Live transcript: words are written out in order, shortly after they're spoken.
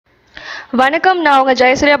வணக்கம், நான் உங்க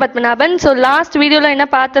ஜெயசூர்யா பத்மநாபன். ஸோ லாஸ்ட் வீடியோவில் என்ன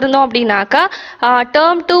பார்த்துருந்தோம் அப்படின்னாக்கா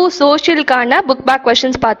டேர்ம் 2 சோஷியலுக்கான புக் பேக்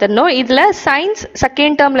கொஷின்ஸ் பார்த்துருந்தோம். இதில் சயின்ஸ்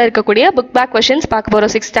செகண்ட் டேர்மில் இருக்கக்கூடிய புக் பேக் கொஷின்ஸ் பார்க்க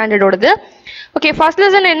போகிறோம் 6th ஸ்டாண்டர்டோடது. ஓகே, ஃபர்ஸ்ட்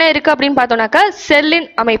லெசன் என்ன இருக்குது அப்படின்னு பார்த்தோம்னாக்கா செல்லின்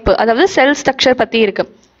அமைப்பு, அதாவது செல் ஸ்ட்ரக்சர் பற்றி இருக்கு.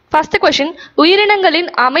 ஃபர்ஸ்ட் கொஸ்டின்,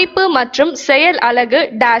 உயிரினங்களின் அமைப்பு மற்றும் செயல் அலகு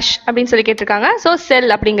டேஷ் அப்படின்னு சொல்லி கேட்டிருக்காங்க. ஸோ செல்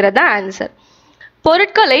அப்படிங்கிறது தான் ஆன்சர்.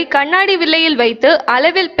 பொருட்களை கண்ணாடி வில்லையில் வைத்து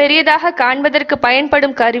அளவில் பெரியதாக காண்பதற்கு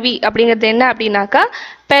பயன்படும் கருவி அப்படிங்கிறது என்ன அப்படின்னாக்கா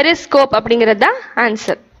பெரிஸ்கோப் அப்படிங்கிறது தான்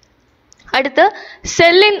ஆன்சர். அடுத்து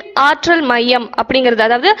செல்லின் ஆற்றல் மையம் அப்படிங்கிறது,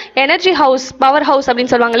 அதாவது எனர்ஜி ஹவுஸ், பவர் ஹவுஸ்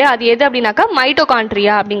அப்படின்னு சொல்லுவாங்க இல்லையா, அது எது அப்படின்னாக்கா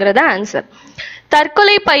மைட்டோகாண்ட்ரியா அப்படிங்கிறது ஆன்சர்.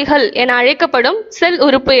 தற்கொலை பைகள் என அழைக்கப்படும் செல்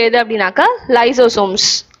உறுப்பு எது அப்படின்னாக்கா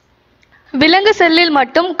லைசோசோம்ஸ். விலங்கு செல்லில்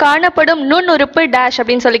மட்டும் காணப்படும் நுண் உறுப்பு டேஷ்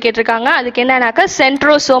அப்படின்னு சொல்லி கேட்டிருக்காங்க. அதுக்கு என்னன்னாக்கா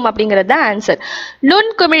சென்ட்ரோசோம் அப்படிங்கிறது தான் ஆன்சர்.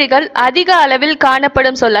 நுண் குமிழிகள் அதிக அளவில்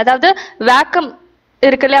காணப்படும் சொல், அதாவது வேக்கம்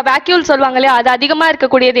இருக்கு இல்லையா, வேக்யூல் சொல்லுவாங்க இல்லையா, அது அதிகமா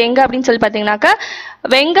இருக்கக்கூடியது எங்க அப்படின்னு சொல்லி பார்த்தீங்கன்னாக்கா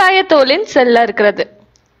வெங்காயத்தோலின் செல்ல இருக்கிறது.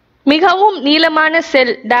 மிகவும் நீளமான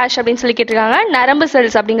செல் டேஷ் அப்படின்னு சொல்லி கேட்டிருக்காங்க. நரம்பு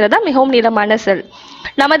செல்ஸ் அப்படிங்கிறது தான் மிகவும் நீளமான செல்.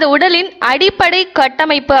 நமது உடலின் அடிப்படை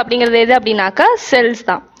கட்டமைப்பு அப்படிங்கிறது எது அப்படின்னாக்கா செல்ஸ்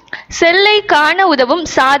தான். செல்லை காண உதவும்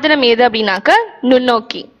சாதனம் எது அப்படின்னாக்க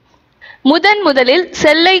நுண்ணோக்கி. முதலில்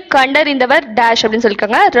செல்லை கண்டறிந்தவர் டேஷ் அப்படின்னு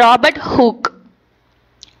சொல்லியிருக்காங்க ராபர்ட் ஹூக்.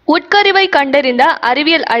 உட்கருவை கண்டறிந்த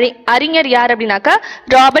அறிவியல் அறிஞர் யார் அப்படின்னாக்கா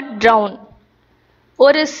ராபர்ட் பிரவுன்.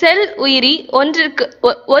 ஒரு செல்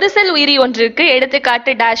உயிரி ஒன்றிற்கு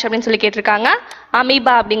எடுத்துக்காட்டு டேஷ் அப்படின்னு சொல்லி கேட்டிருக்காங்க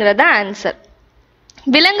அமீபா அப்படிங்கிறது ஆன்சர்.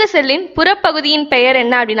 விலங்கு செல்லின் புறப்பகுதியின் பெயர்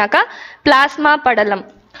என்ன அப்படின்னாக்கா பிளாஸ்மா படலம்.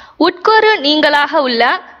 உட்கரு நீங்களாக உள்ள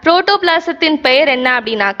புரோட்டோபிளாசத்தின் பெயர் என்ன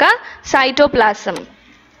அப்படின்னாக்கா சைட்டோபிளாசம்.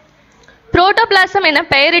 புரோட்டோபிளாசம் என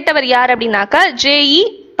பெயரிட்டவர் யார் அப்படின்னாக்கா ஜேஇ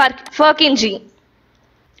பர்கின்ஜி.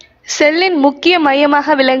 செல்லின் முக்கிய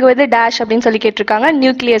மையமாக விளங்குவது டேஷ் அப்படின்னு சொல்லி கேட்டிருக்காங்க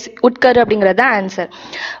நியூக்ளியஸ், உட்கரு அப்படிங்கிறது ஆன்சர்.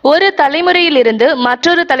 ஒரு தலைமுறையில் இருந்து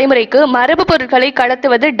மற்றொரு தலைமுறைக்கு மரபு பொருட்களை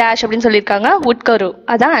கடத்துவது டேஷ் அப்படின்னு சொல்லியிருக்காங்க உட்கரு,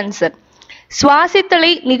 அதான் ஆன்சர். சுவாசித்தலை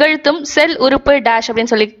நிகழ்த்தும் செல் உறுப்பு டேஷ்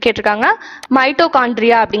அப்படின்னு சொல்லி கேட்டிருக்காங்க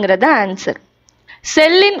மைட்டோகாண்ட்ரியா அப்படிங்கிறது ஆன்சர்.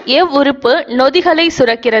 செல்லின் எவ் உறுப்பு நொதிகளை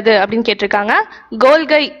சுரக்கிறது அப்படின்னு கேட்டிருக்காங்க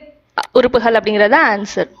கோல்கை உறுப்புகள் அப்படிங்கிறது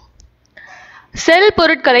ஆன்சர். செல்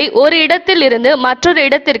பொருட்களை ஒரு இடத்தில் இருந்து மற்றொரு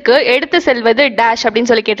இடத்திற்கு எடுத்து செல்வது டேஷ்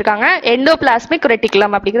அப்படின்னு சொல்லி கேட்டிருக்காங்க எண்டோபிளாஸ்மிக்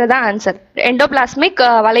ரெட்டிகுலம் அப்படிங்கிறது ஆன்சர். எண்டோபிளாஸ்மிக்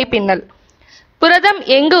வலைப்பின்னல். புரதம்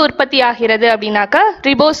எங்கு உற்பத்தி ஆகிறது அப்படின்னாக்கா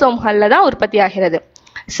ரிபோசோம்கள்ல தான் உற்பத்தி ஆகிறது.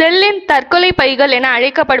 செல்லின் தற்கொலை பைகள் என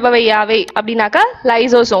அழைக்கப்படுபவை யாவை அப்படின்னாக்கா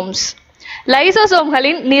லைசோசோம்ஸ்.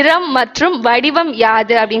 லைசோசோம்களின் நிறம் மற்றும் வடிவம்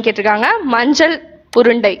யாது அப்படின்னு கேட்டிருக்காங்க மஞ்சள்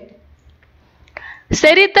உருண்டை.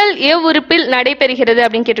 செரித்தல் எவ் உறுப்பில் நடைபெறுகிறது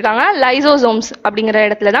அப்படின்னு கேட்டிருக்காங்க லைசோசோம்ஸ் அப்படிங்கிற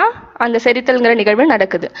இடத்துல தான் அந்த செரித்தல்ங்கிற நிகழ்வு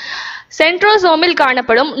நடக்குது. சென்ட்ரோசோமில்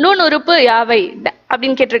காணப்படும் நுண் உறுப்பு யாவை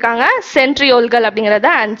அப்படின்னு கேட்டிருக்காங்க சென்ட்ரியோல்கள் அப்படிங்கிறத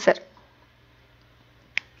ஆன்சர்.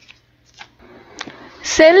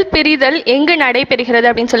 செல் பிரிதல் எங்கு நடைபெறுகிறது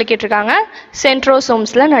அப்படின்னு சொல்லி கேட்டிருக்காங்க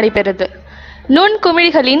சென்ட்ரோசோம்ஸ்ல நடைபெறுது. நுண்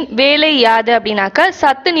குமிழிகளின் வேலை யாது அப்படின்னாக்க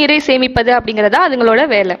சத்து நீரை சேமிப்பது அப்படிங்கிறதா அதுங்களோட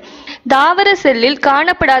வேலை. தாவர செல்லில்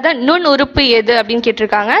காணப்படாத நுண் உறுப்பு எது அப்படின்னு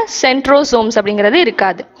கேட்டிருக்காங்க சென்ட்ரோசோம்ஸ் அப்படிங்கிறது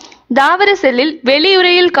இருக்காது. தாவர செல்லில்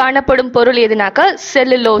வெளியுறையில் காணப்படும் பொருள் எதுனாக்கா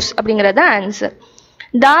செல்லுலோஸ் அப்படிங்கிறதா ஆன்சர்.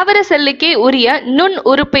 தாவர செல்லுக்கே உரிய நுண்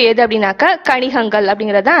உறுப்பு எது அப்படின்னாக்கா கணிகங்கள்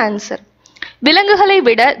அப்படிங்கிறதா ஆன்சர். விலங்குகளை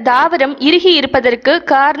விட தாவரம் இறுகி இருப்பதற்கு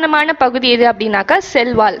காரணமான பகுதி எது அப்படின்னாக்கா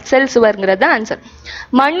செல்வால், செல் சுவர்ங்கிறது ஆன்சர்.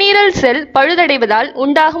 மண்ணீரல் செல் பழுதடைவதால்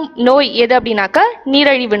உண்டாகும் நோய் எது அப்படின்னாக்கா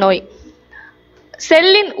நீரிழிவு நோய்.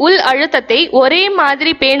 செல்லின் உள் அழுத்தத்தை ஒரே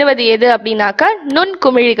மாதிரி பேணுவது எது அப்படின்னாக்கா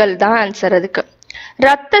நுண்குமிழிகள் தான் ஆன்சர் அதுக்கு.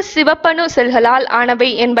 இரத்த சிவப்பணு செல்களால்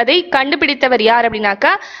ஆனவை என்பதை கண்டுபிடித்தவர் யார்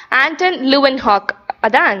அப்படின்னாக்கா ஆண்டன் லூவன்ஹாக்,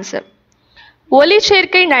 அதான் ஆன்சர். ஒளி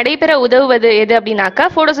சேர்க்கை நடைபெற உதவுவது எது அப்படின்னாக்கா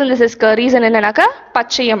போட்டோசிந்தசிஸ்க்கு ரீசன் என்னன்னாக்கா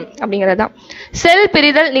பச்சையம் அப்படிங்கிறதான். செல்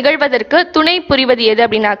பிரிதல் நிகழ்வதற்கு துணை புரிவது எது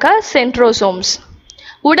அப்படின்னாக்கா சென்ட்ரோசோம்ஸ்.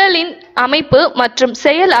 உடலின் அமைப்பு மற்றும்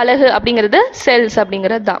செயல் அலகு அப்படிங்கிறது செல்ஸ்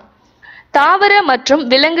அப்படிங்கிறது தான். தாவர மற்றும்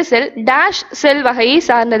விலங்கு செல் டேஷ் செல் வகையை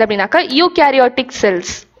சார்ந்தது அப்படின்னாக்கா யூகேரியோட்டிக்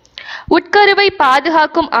செல்ஸ். உட்கருவை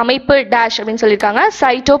பாதுகாக்கும் அமைப்பு டேஷ் அப்படின்னு சொல்லியிருக்காங்க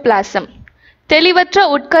சைட்டோபிளாசம். தெளிவற்ற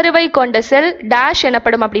உட்கருவை கொண்ட செல் டேஷ்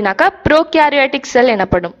எனப்படும் அப்படின்னாக்கா ப்ரோகேரியோட்டிக் செல்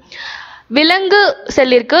எனப்படும். விலங்கு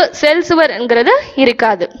செல்லிற்கு செல் சுவர்ங்கிறது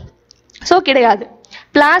இருக்காது, ஸோ கிடையாது.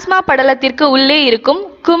 பிளாஸ்மா படலத்திற்கு உள்ளே இருக்கும்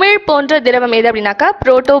குமிழ் போன்ற திரவம் எது அப்படின்னாக்கா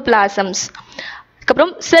புரோட்டோபிளாசம்ஸ்.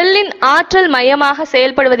 அதுக்கப்புறம் செல்லின் ஆற்றல் மையமாக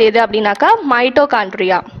செயல்படுவது எது அப்படின்னாக்கா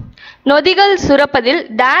மைட்டோகாண்ட்ரியா. நொதிகள் சுரப்பதில்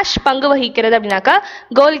டேஷ் பங்கு வகிக்கிறது அப்படின்னாக்கா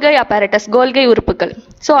கோல்கை apparatus, கோல்கை உறுப்புகள்.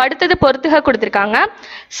 ஸோ அடுத்தது பொறுத்துக கொடுத்திருக்காங்க.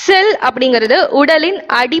 செல் அப்படிங்கிறது உடலின்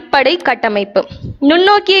அடிப்படை கட்டமைப்பு.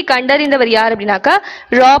 நுண்ணோக்கியை கண்டறிந்தவர் யார் அப்படின்னாக்கா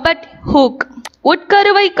ராபர்ட் ஹூக்.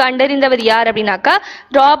 உட்கருவை கண்டறிந்தவர் யார் அப்படின்னாக்கா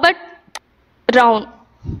ராபர்ட் ரவுன்.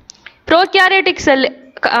 ப்ரோகாரியோட்டிக் செல்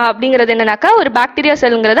அப்படிங்கிறது என்னன்னாக்கா ஒரு பாக்டீரியா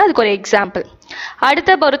செல்ங்கிறது அதுக்கு ஒரு எக்ஸாம்பிள்.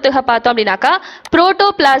 அடுத்த பொறுத்துக பார்த்தோம் அப்படின்னாக்கா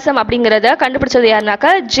புரோட்டோபிளாசம் அப்படிங்கிறத கண்டுபிடிச்சது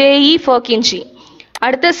யாருனாக்கா ஜேஇ ஃபோக்கின்ஜி.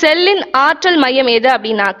 அடுத்த செல்லின் ஆற்றல் மையம் எது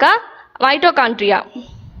அப்படின்னாக்கா மைட்டோகாண்ட்ரியா.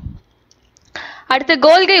 அடுத்து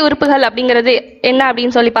கோல்கை உறுப்புகள் அப்படிங்கிறது என்ன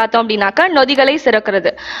அப்படின்னு சொல்லி பார்த்தோம் அப்படின்னாக்கா நொதிகளை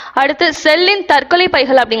சுரக்கிறது. அடுத்து செல்லின் தற்கொலை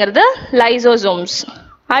பைகள் அப்படிங்கிறது லைசோசோம்ஸ்.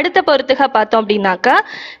 அடுத்த பொறுத்துக பார்த்தோம் அப்படின்னாக்கா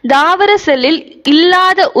தாவர செல்லில்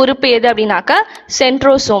இல்லாத உறுப்பு எது அப்படின்னாக்கா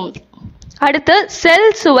சென்ட்ரோசோம். அடுத்து செல்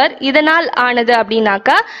சுவர் இதனால் ஆனது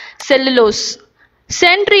அப்படின்னாக்கா செல்லுலோஸ்.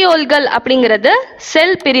 சென்ட்ரியோல்கள் அப்படிங்கிறது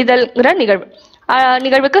செல் பிரிதல்ங்கிற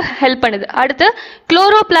நிகழ்வுக்கு ஹெல்ப் பண்ணுது. அடுத்து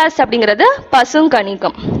குளோரோபிளாஸ்ட் அப்படிங்கிறது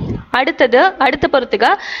பசுங்கணிகம். அடுத்த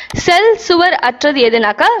பொறுத்துக்க செல் சுவர் அற்றது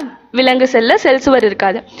எதுனாக்கா விலங்கு செல்ல செல் சுவர்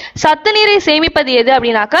இருக்காது. சத்து நீரை சேமிப்பது எது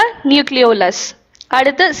அப்படின்னாக்கா நியூக்ளியோலஸ்.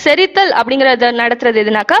 அடுத்து செரித்தல் அப்படிங்கறத நடத்துறது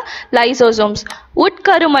எதுனாக்கா லைசோசோம்ஸ்.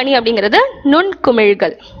 உட்கருமணி அப்படிங்கிறது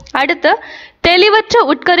நுண்குமிழ்கள். அடுத்து தெளிவற்ற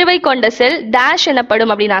உட்கருவை கொண்ட செல் டேஷ்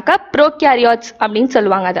எனப்படும் அப்படின்னாக்கா ப்ரோகாரியோட்ஸ் அப்படின்னு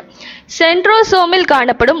சொல்லுவாங்க. அதை சென்ட்ரோசோமில்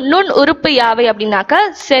காணப்படும் நுண் உறுப்பு யாவை அப்படின்னாக்கா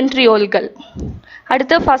சென்ட்ரியோல்கள்.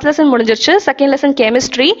 அடுத்து ஃபர்ஸ்ட் லெசன் முடிஞ்சிருச்சு. Second lesson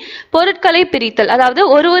chemistry. பொருட்களை பிரித்தல், அதாவது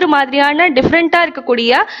ஒரு மாதிரியான டிஃப்ரெண்டா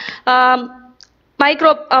இருக்கக்கூடிய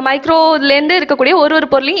மைக்ரோலேருந்து இருக்கக்கூடிய ஒரு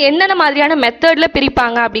பொருளையும் என்னென்ன மாதிரியான மெத்தட்ல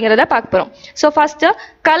பிரிப்பாங்க அப்படிங்கிறத பார்க்க போறோம். ஸோ ஃபர்ஸ்ட்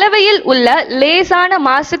கலவையில் உள்ள லேசான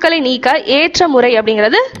மாசுக்களை நீக்க ஏற்ற முறை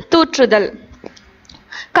அப்படிங்கிறது தூற்றுதல்.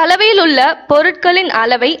 கலவையில் உள்ள பொருட்களின்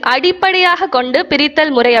அளவை அடிப்படையாக கொண்டு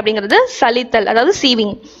பிரித்தல் முறை அப்படிங்கிறது சலித்தல், அதாவது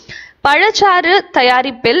சீவிங். பழச்சாறு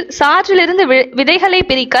தயாரிப்பில் சாற்றிலிருந்து விதைகளை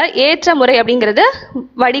பிரிக்க ஏற்ற முறை அப்படிங்கிறது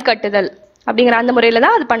வடிகட்டுதல் அப்படிங்கிற அந்த முறையில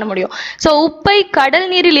தான் அது பண்ண முடியும். ஸோ உப்பை கடல்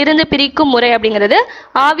நீரில் இருந்து பிரிக்கும் முறை அப்படிங்கிறது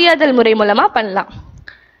ஆவியாதல் முறை மூலமா பண்ணலாம்.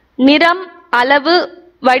 நிறம், அளவு,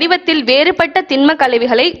 வடிவத்தில் வேறுபட்ட திண்ம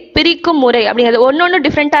கலவைகளை பிரிக்கும் முறை அப்படிங்கிறது ஒன்னொன்னு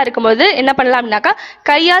டிஃப்ரெண்டா இருக்கும்போது என்ன பண்ணலாம் அப்படின்னாக்கா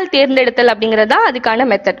கையால் தேர்ந்தெடுத்தல் அப்படிங்கிறது தான் அதுக்கான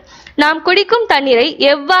மெத்தட். நாம் குடிக்கும் தண்ணீரை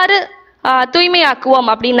எவ்வாறு தூய்மையாக்குவோம்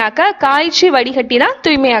அப்படின்னாக்கா காய்ச்சி வடிகட்டி தான்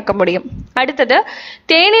தூய்மையாக்க முடியும். அடுத்தது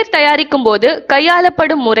தேநீர் தயாரிக்கும் போது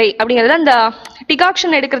கையாளப்படும் முறை அப்படிங்கிறது அந்த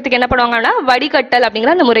டிகாக்ஷன் எடுக்கிறதுக்கு என்ன பண்ணுவாங்கன்னா வடிகட்டல்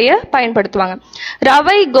அப்படிங்கிற அந்த முறையை பயன்படுத்துவாங்க.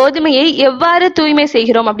 ரவை, கோதுமையை எவ்வாறு தூய்மை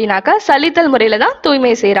செய்கிறோம் அப்படின்னாக்கா சலித்தல் முறையில தான்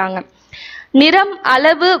தூய்மை செய்யறாங்க. நிறம்,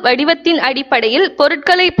 அளவு, வடிவத்தின் அடிப்படையில்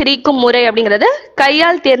பொருட்களை பிரிக்கும் முறை அப்படிங்கிறது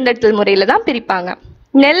கையால் தேர்ந்தெடுத்தல் முறையில தான் பிரிப்பாங்க.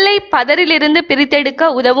 நெல்லை பதரிலிருந்து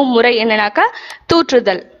பிரித்தெடுக்க உதவும் முறை என்னன்னாக்கா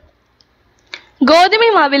தூற்றுதல். கோதுமை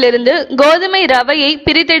மாவிலிருந்து கோதுமை ரவையை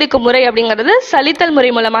பிரித்தெடுக்கும் முறை அப்படிங்கிறது சலித்தல் முறை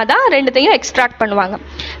மூலமா தான் ரெண்டுத்தையும் எக்ஸ்ட்ராக்ட் பண்ணுவாங்க.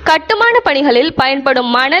 கட்டுமான பணிகளில் பயன்படும்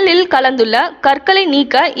மணலில் கலந்துள்ள கற்களை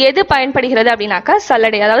நீக்க எது பயன்படுகிறது அப்படின்னாக்கா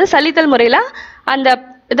சல்லடை, அதாவது சலித்தல் முறையில அந்த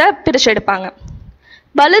இதை பிரிச்செடுப்பாங்க.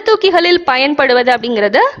 பளு தூக்கிகளில் பயன்படுவது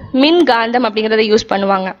அப்படிங்கிறது மின்காந்தம் அப்படிங்கிறத யூஸ்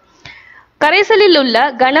பண்ணுவாங்க. கரைசலில் உள்ள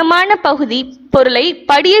கனமான பகுதி பொருளை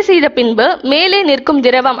படிய செய்த பின்பு மேலே நிற்கும்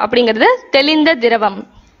திரவம் அப்படிங்கிறது தெளிந்த திரவம்.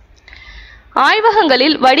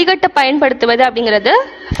 ஆய்வகங்களில் வடிகட்ட பயன்படுத்துவது அப்படிங்கிறது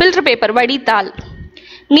ஃபில்டர் பேப்பர், வடித்தாள்.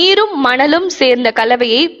 நீரும் மணலும் சேர்ந்த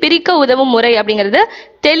கலவையை பிரிக்க உதவும் முறை அப்படிங்கிறது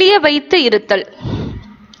தெளிய வைத்து இருத்தல்.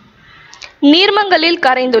 நீர்மங்களில்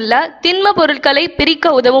கரைந்துள்ள திண்ம பொருட்களை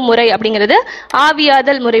பிரிக்க உதவும் முறை அப்படிங்கிறது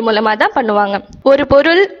ஆவியாதல் முறை மூலமா தான் பண்ணுவாங்க. ஒரு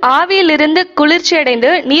பொருள் ஆவியிலிருந்து குளிர்ச்சி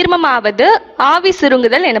அடைந்து நீர்மமாவது ஆவி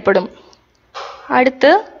சுருங்குதல் எனப்படும்.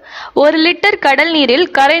 அடுத்து 1 லிட்டர் கடல் நீரில்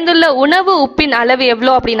கரைந்துள்ள உணவு உப்பின் அளவு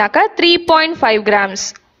எவ்வளோ அப்படின்னாக்கா 3.5 கிராம்ஸ்.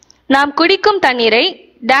 நாம் குடிக்கும் தண்ணீரை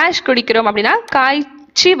டேஷ் குடிக்கிறோம் அப்படின்னா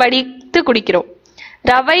காய்ச்சி வடித்து குடிக்கிறோம்.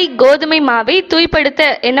 ரவை, கோதுமை மாவை தூய்படுத்த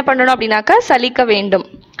என்ன பண்ணணும் அப்படின்னாக்கா சலிக்க வேண்டும்.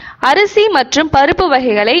 அரிசி மற்றும் பருப்பு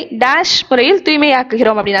வகைகளை டேஷ் முறையில்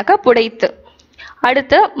தூய்மையாக்குகிறோம் அப்படின்னாக்கா புடைத்து.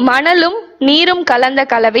 அடுத்து மணலும் நீரும் கலந்த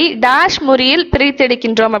கலவை டேஷ் முறையில்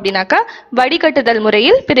பிரித்தெடுக்கின்றோம் அப்படின்னாக்கா வடிகட்டுதல்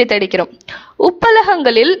முறையில் பிரித்தெடுக்கிறோம்.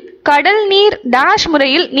 உப்பலகங்களில் கடல் நீர் டேஷ்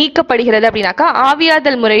முறையில் நீக்கப்படுகிறது அப்படின்னாக்கா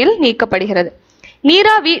ஆவியாதல் முறையில் நீக்கப்படுகிறது.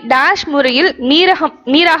 நீராவி டேஷ் முறையில்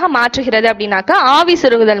நீராக மாற்றுகிறது அப்படின்னாக்கா ஆவி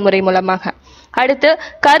சுருங்குதல் முறை மூலமாக. அடுத்து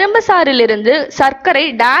கரும்பு சாறிலிருந்து சர்க்கரை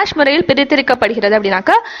டேஷ் முறையில் பிரித்தெடுக்கப்படுகிறது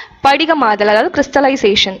அப்படின்னாக்கா படிகமாதல், அதாவது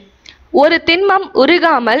கிறிஸ்டலைசேஷன். ஒரு திண்மம்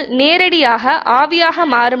உருகாமல் நேரடியாக ஆவியாக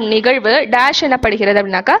மாறும் நிகழ்வு டேஷ் எனப்படுகிறது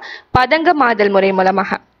அப்படின்னாக்கா பதங்கமாதல் முறை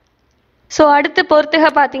மூலமாக. ஸோ அடுத்து பொறுத்துக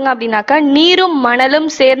பார்த்தீங்க அப்படின்னாக்கா நீரும் மணலும்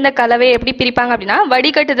சேர்ந்த கலவையை எப்படி பிரிப்பாங்க அப்படின்னா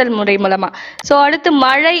வடிகட்டுதல் முறை மூலமா. ஸோ அடுத்து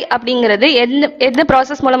மழை அப்படிங்கிறது எந்த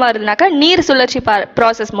ப்ராசஸ் மூலமா வருதுனாக்கா நீர் சுழற்சி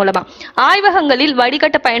ப்ராசஸ் மூலமா. ஆய்வகங்களில்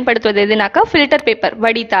வடிகட்ட பயன்படுத்துவது எதுனாக்கா ஃபில்டர் பேப்பர்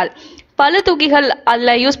வடித்தாள். பழு தூக்கிகள் அல்ல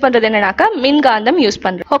யூஸ் பண்றது என்னன்னாக்கா மின்காந்தம் யூஸ்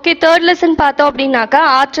பண்றது. ஓகே, தேர்ட் லெசன் பார்த்தோம் அப்படின்னாக்கா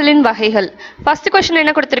ஆற்றலின் வகைகள். ஃபர்ஸ்ட் கொஸ்டின்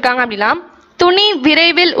என்ன கொடுத்திருக்காங்க அப்படின்னா துணி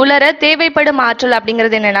விரைவில் உலர தேவைப்படும் ஆற்றல்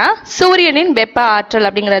அப்படிங்கிறது என்னன்னா சூரியனின் வெப்ப ஆற்றல்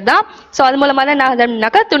அப்படிங்கிறது தான். ஸோ அது மூலமா தான் என்ன ஆகுது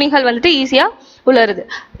அப்படின்னாக்கா துணிகள் வந்துட்டு ஈஸியா உலருது.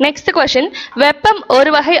 நெக்ஸ்ட் கொஸ்டின் வெப்பம்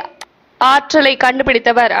ஒரு வகை ஆற்றலை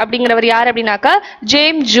கண்டுபிடித்தவர் அப்படிங்கிறவர் யார் அப்படின்னாக்கா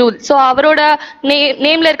ஜேம்ஸ் ஜூல். ஸோ அவரோட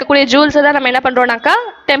நேம்ல இருக்கக்கூடிய ஜூல்ஸை தான் நம்ம என்ன பண்றோம்னாக்கா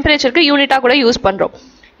டெம்பரேச்சருக்கு யூனிட்டா கூட யூஸ் பண்றோம்.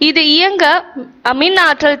 இது இயங்க மின்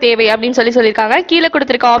ஆற்றல் தேவை அப்படின்னு சொல்லியிருக்காங்க. கீழே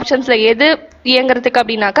கொடுத்திருக்க ஆப்ஷன்ஸ்ல எது இயங்குறதுக்கு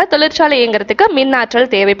அப்படின்னாக்கா தொழிற்சாலை இயங்குறதுக்கு மின் ஆற்றல்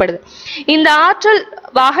தேவைப்படுது. இந்த ஆற்றல்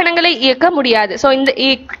வாகனங்களை இயக்க முடியாது. ஸோ இந்த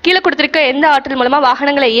கீழே கொடுத்திருக்க எந்த ஆற்றல் மூலமா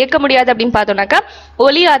வாகனங்களை இயக்க முடியாது அப்படின்னு பார்த்தோம்னாக்கா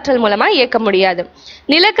ஒளி ஆற்றல் மூலமா இயக்க முடியாது.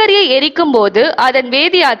 நிலக்கரியை எரிக்கும் போது அதன்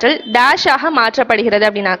வேதி ஆற்றல் டேஷ் ஆக மாற்றப்படுகிறது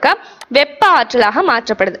அப்படின்னாக்கா வெப்ப ஆற்றலாக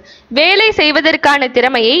மாற்றப்படுது. வேலை செய்வதற்கான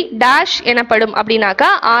திறமையை டேஷ் எனப்படும்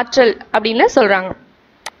அப்படின்னாக்கா ஆற்றல் அப்படின்னு சொல்றாங்க.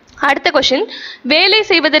 அடுத்த கொஸ்டின் வேலை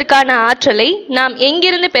செய்வதற்கான ஆற்றலை நாம்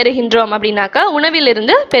எங்கிருந்து பெறுகின்றோம் அப்படின்னாக்கா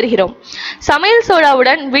உணவிலிருந்து பெறுகிறோம். சமையல்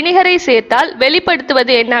சோடாவுடன் வினிகரை சேர்த்தால்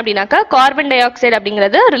வெளிப்படுத்துவது என்ன அப்படின்னாக்கா கார்பன் டை ஆக்சைடு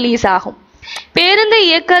அப்படிங்கிறது ரிலீஸ் ஆகும். பேருந்தை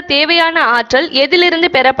இயக்க தேவையான ஆற்றல் எதிலிருந்து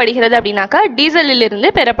பெறப்படுகிறது அப்படின்னாக்கா டீசலில் இருந்து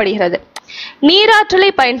பெறப்படுகிறது.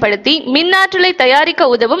 நீராற்றலை பயன்படுத்தி மின்னாற்றலை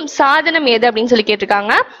தயாரிக்க உதவும் சாதனம் எது அப்படின்னு சொல்லி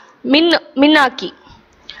கேட்டிருக்காங்க மின்னாக்கி.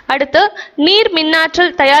 அடுத்து நீர் மின்னாற்றல்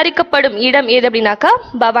தயாரிக்கப்படும் இடம் ஏது அப்படின்னாக்கா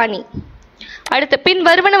பவானி. அடுத்து பின்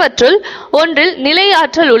வருவனவற்றுள் ஒன்றில் நிலை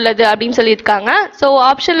ஆற்றல் உள்ளது அப்படின்னு சொல்லியிருக்காங்க. ஸோ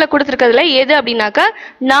ஆப்ஷன்ல கொடுத்துருக்கிறதுல எது அப்படின்னாக்கா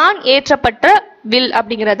நான் ஏற்றப்பட்ட வில்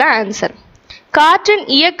அப்படிங்கிறத ஆன்சர். காற்றின்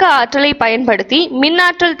இயக்க ஆற்றலை பயன்படுத்தி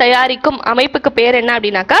மின்னாற்றல் தயாரிக்கும் அமைப்புக்கு பேர் என்ன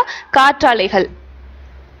அப்படின்னாக்கா காற்றாலைகள்.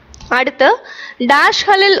 அடுத்து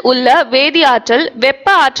டேஷ்களில் உள்ள வேதி ஆற்றல் வெப்ப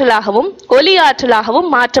ஆற்றலாகவும் ஒளி ஆற்றலாகவும்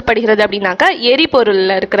மாற்றப்படுகிறது அப்படின்னாக்கா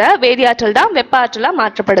எரிபொருள்ல இருக்கிற வேதி ஆற்றல் தான் வெப்ப ஆற்றலா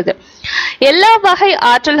மாற்றப்படுது. எல்லா வகை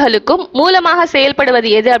ஆற்றல்களுக்கும் மூலமாக செயல்படுவது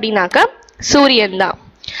எது அப்படின்னாக்கா சூரியன் தான்.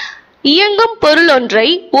 இயங்கும் பொருள் ஒன்றை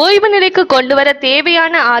ஓய்வு நிலைக்கு கொண்டு வர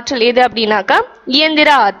தேவையான ஆற்றல் எது அப்படின்னாக்கா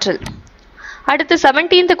இயந்திர ஆற்றல். அடுத்து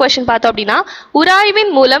 17th கொஸ்டின் பார்த்தோம் அப்படின்னா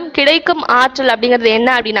உராய்வின் மூலம் கிடைக்கும் ஆற்றல் அப்படிங்கிறது என்ன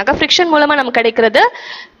அப்படின்னாக்கா ஃப்ரிக்ஷன் மூலமா நமக்கு கிடைக்கிறது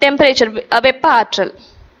டெம்பரேச்சர் வெப்ப ஆற்றல்.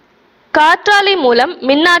 காற்றாலை மூலம்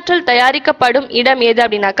மின்னாற்றல் தயாரிக்கப்படும் இடம் எது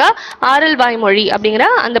அப்படின்னாக்கா ஆரல் வாய்மொழி அப்படிங்கிற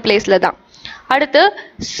அந்த பிளேஸ்ல தான். அடுத்து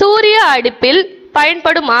சூரிய அடுப்பில்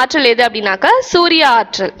பயன்படும் ஆற்றல் எது அப்படின்னாக்கா சூரிய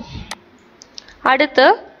ஆற்றல். அடுத்து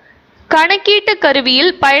கணக்கீட்டு கருவியில்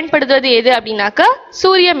பயன்படுத்துவது எது அப்படின்னாக்கா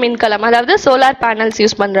சூரிய மின்கலம் அதாவது சோலார் பேனல்ஸ்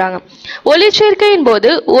யூஸ் பண்றாங்க. ஒளிச்சேர்க்கையின் போது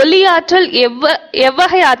ஒளி ஆற்றல்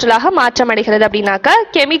எவ்வகை ஆற்றலாக மாற்றமடைகிறது அப்படின்னாக்கா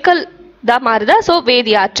கெமிக்கல் தான் மாறுதா. ஸோ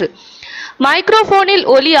வேதி ஆற்றல். மைக்ரோபோனில்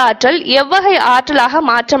ஒளி ஆற்றல் எவ்வகை ஆற்றலாக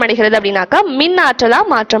மாற்றமடைகிறது அப்படின்னாக்கா மின் ஆற்றலா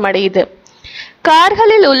மாற்றமடையுது.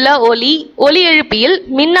 கார்களில் உள்ள ஒலி எழுப்பியில்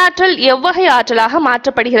மின்னாற்றல் எவ்வகை ஆற்றலாக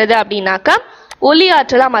மாற்றப்படுகிறது அப்படின்னாக்கா ஒலி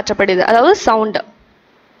ஆற்றலா மாற்றப்படுது அதாவது சவுண்ட்.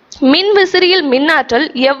 மின் விசிறியில் மின்னாற்றல்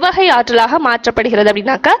எவ்வகை ஆற்றலாக மாற்றப்படுகிறது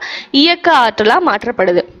அப்படின்னாக்கா இயக்க ஆற்றலா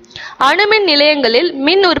மாற்றப்படுது. அணுமின் நிலையங்களில்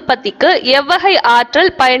மின் உற்பத்திக்கு எவ்வகை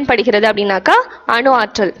ஆற்றல் பயன்படுகிறது அப்படின்னாக்கா அணு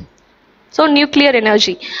ஆற்றல். So nuclear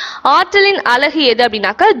energy. ஆற்றலின் அலகு எது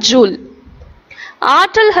அப்படின்னாக்கா ஜூல்.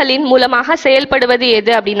 ஆற்றல்களின் மூலமாக செயல்படுவது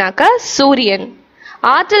எது அப்படின்னாக்கா சூரியன்.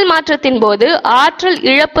 ஆற்றல் மாற்றத்தின் போது ஆற்றல்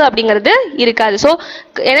இழப்பு அப்படிங்கிறது இருக்காது. ஸோ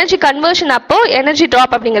எனர்ஜி கன்வர்ஷன் அப்போ எனர்ஜி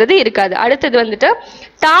டிராப் அப்படிங்கிறது இருக்காது. அடுத்தது வந்துட்டு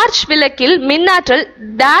டார்ச் விளக்கில் மின்னாற்றல்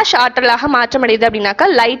டேஷ் ஆற்றலாக மாற்றமடையுது அப்படின்னாக்கா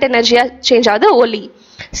லைட் எனர்ஜியா சேஞ்ச் ஆகுது ஒளி.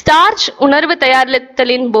 ஸ்டார்ச் உணர்வு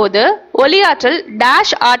தயாரித்தலின் போது ஒளி ஆற்றல்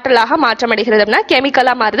டேஷ் ஆற்றலாக மாற்றமடைகிறது அப்படின்னா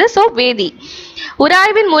கெமிக்கலா மாறுது. ஸோ வேதி.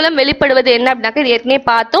 உராய்வின் மூலம் வெளிப்படுவது என்ன அப்படின்னாக்கா இது ஏற்கனவே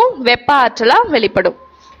பார்த்தோம் வெப்ப ஆற்றலா வெளிப்படும்.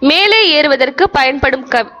 மேலே ஏறுவதற்கு பயன்படும்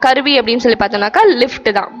கருவி அப்படின்னு சொல்லி பார்த்தோம்னாக்கா லிஃப்ட்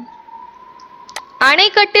தான்.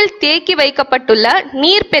 அணைக்கட்டில் தேக்கி வைக்கப்பட்டுள்ள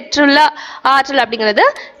நீர் பெற்றுள்ள ஆற்றல் அப்படிங்கிறது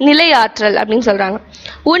நிலை ஆற்றல் அப்படின்னு சொல்றாங்க.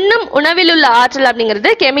 உண்ணும் உணவில் உள்ள ஆற்றல்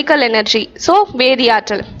அப்படிங்கிறது கெமிக்கல் எனர்ஜி. ஸோ வேதி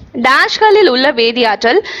ஆற்றல். டேஷ்களில் உள்ள வேதி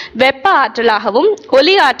ஆற்றல் வெப்ப ஆற்றலாகவும்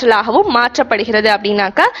ஒளி ஆற்றலாகவும் மாற்றப்படுகிறது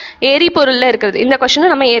அப்படின்னாக்கா எரிபொருள்ல இருக்கிறது. இந்த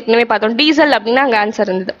கொஸ்டின் நம்ம ஏற்கனவே பார்த்தோம். டீசல் அப்படின்னா அங்க ஆன்சர்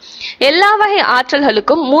இருந்தது. எல்லா வகை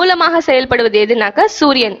ஆற்றல்களுக்கும் மூலமாக செயல்படுவது எதுனாக்கா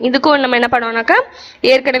சூரியன். இதுக்கும் நம்ம என்ன பண்ணோம்னாக்கா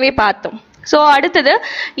ஏற்கனவே பார்த்தோம். ஸோ அடுத்தது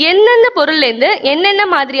எந்தெந்த பொருள்லேருந்து என்னென்ன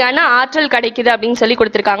மாதிரியான ஆற்றல் கிடைக்குது அப்படின்னு சொல்லி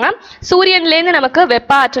கொடுத்துருக்காங்க. சூரியன்லேருந்து நமக்கு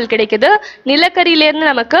வெப்ப ஆற்றல் கிடைக்குது, நிலக்கரியிலேருந்து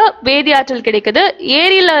நமக்கு வேதி ஆற்றல் கிடைக்குது,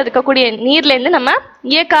 ஏரியில் இருக்கக்கூடிய நீர்லேருந்து நம்ம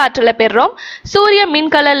இயக்க ஆற்றலை பெறுறோம், சூரிய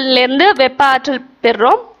மின்கலன்லேருந்து வெப்ப ஆற்றல்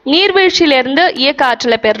பெறுறோம், நீர்வீழ்ச்சியிலிருந்து இயக்க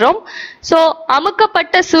ஆற்றலை பெறுறோம். ஸோ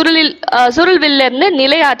அமுக்கப்பட்ட சுருள்வில்ல இருந்து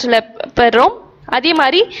நிலை ஆற்றலை பெறுறோம். அதே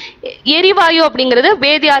மாதிரி எரிவாயு அப்படிங்கிறது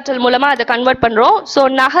வேதி ஆற்றல் மூலமா அதை கன்வெர்ட் பண்றோம். ஸோ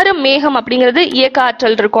நகரும் மேகம் அப்படிங்கிறது இயக்க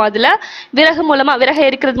ஆற்றல் இருக்கும். அதுல விறகு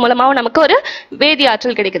எரிக்கிறது மூலமாவும் நமக்கு ஒரு வேதி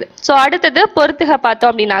ஆற்றல் கிடைக்குது. ஸோ அடுத்தது பொறுத்துக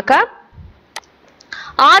பார்த்தோம் அப்படின்னாக்கா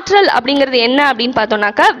ஆற்றல் அப்படிங்கிறது என்ன அப்படின்னு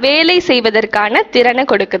பார்த்தோம்னாக்கா வேலை செய்வதற்கான திறனை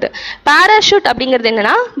கொடுக்குது. பாராஷூட் அப்படிங்கிறது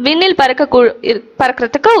என்னன்னா விண்ணில்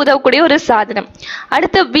பறக்கிறதுக்கு உதவக்கூடிய ஒரு சாதனம்.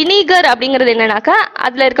 அடுத்து வினிகர் அப்படிங்கிறது என்னன்னாக்கா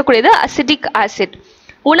அதுல இருக்கக்கூடியது அசிட்டிக் ஆசிட்.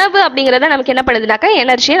 உணவு அப்படிங்கிறத நமக்கு என்ன பண்ணுதுனாக்கா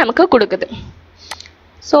எனர்ஜியை நமக்கு கொடுக்குது.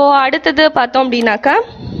 ஸோ அடுத்தது பார்த்தோம் அப்படின்னாக்கா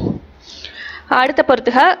அடுத்த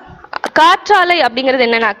பொறுத்துக காற்றாலை அப்படிங்கிறது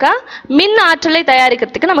என்னன்னாக்கா மின் ஆற்றலை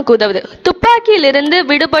தயாரிக்கிறதுக்கு நமக்கு உதவுது. துப்பாக்கியிலிருந்து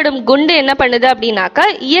விடுபடும் குண்டு என்ன பண்ணுது அப்படின்னாக்கா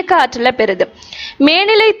இயக்க ஆற்றலை பெறுது.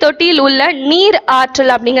 மேல்நிலை தொட்டியில் உள்ள நீர்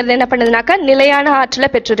ஆற்றல் அப்படிங்கிறது என்ன பண்ணுதுனாக்கா நிலையான ஆற்றலை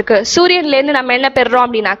பெற்றிருக்கு. சூரியன்ல இருந்து நம்ம என்ன பெறுறோம்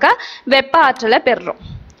அப்படின்னாக்கா வெப்ப ஆற்றலை பெறுறோம்.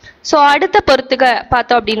 ஸோ அடுத்த பொறுத்துக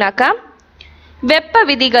பார்த்தோம் அப்படின்னாக்கா வெப்ப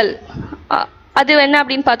விதிகள் அது என்ன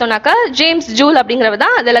அப்படின்னு பார்த்தோம்னாக்கா ஜேம்ஸ் ஜூல் அப்படிங்கிறவர்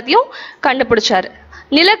தான் அது எல்லாத்தையும் கண்டுபிடிச்சாரு.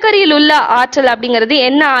 நிலக்கரியில் உள்ள ஆற்றல் அப்படிங்கிறது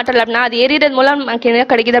என்ன ஆற்றல் அப்படின்னா அது எரிறது மூலம் நமக்கு என்ன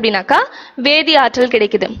கிடைக்குது அப்படின்னாக்கா வேதி ஆற்றல்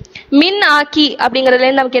கிடைக்குது. மின் ஆக்கி அப்படிங்கிறதுல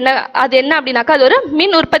இருந்து நமக்கு என்ன அப்படின்னாக்கா அது ஒரு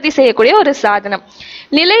மின் உற்பத்தி செய்யக்கூடிய ஒரு சாதனம்.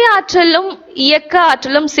 நிலை ஆற்றலும் இயக்க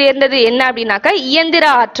ஆற்றலும் சேர்ந்தது என்ன அப்படின்னாக்கா இயந்திர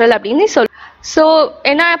ஆற்றல் அப்படின்னு சொல்லுவோம். ஸோ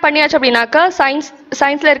என்ன பண்ணியாச்சு அப்படின்னாக்கா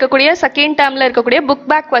சயின்ஸ்ல இருக்கக்கூடிய செகண்ட் டேர்ம்ல இருக்கக்கூடிய book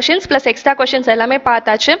back questions plus extra questions எல்லாமே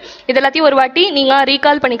பார்த்தாச்சு. இது எல்லாத்தையும் ஒரு வாட்டி நீங்க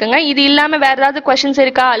ரீகால் பண்ணிக்கோங்க. இது இல்லாம வேற ஏதாவது கொஸ்டின்ஸ்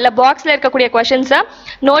இருக்கா இல்ல பாக்ஸ்ல இருக்கக்கூடிய கொஸ்டின்ஸை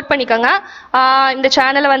நோட் பண்ணிக்கோங்க. இந்த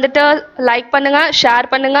சேனலை வந்துட்டு லைக் பண்ணுங்க,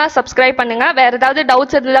 ஷேர் பண்ணுங்க, சப்ஸ்கிரைப் பண்ணுங்க. வேற ஏதாவது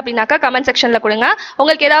டவுட்ஸ் இருந்தது அப்படின்னாக்கா கமெண்ட் செக்ஷன்ல கொடுங்க.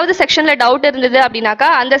 உங்களுக்கு ஏதாவது செக்ஷன்ல டவுட் இருந்தது அப்படின்னாக்கா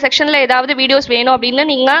அந்த செக்ஷன்ல ஏதாவது வீடியோஸ் வேணும் அப்படின்னு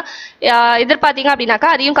நீங்க எதிர்பார்த்தீங்க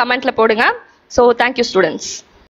அப்படின்னாக்கா அதையும் கமெண்ட்ல போடுங்க. So thank you students.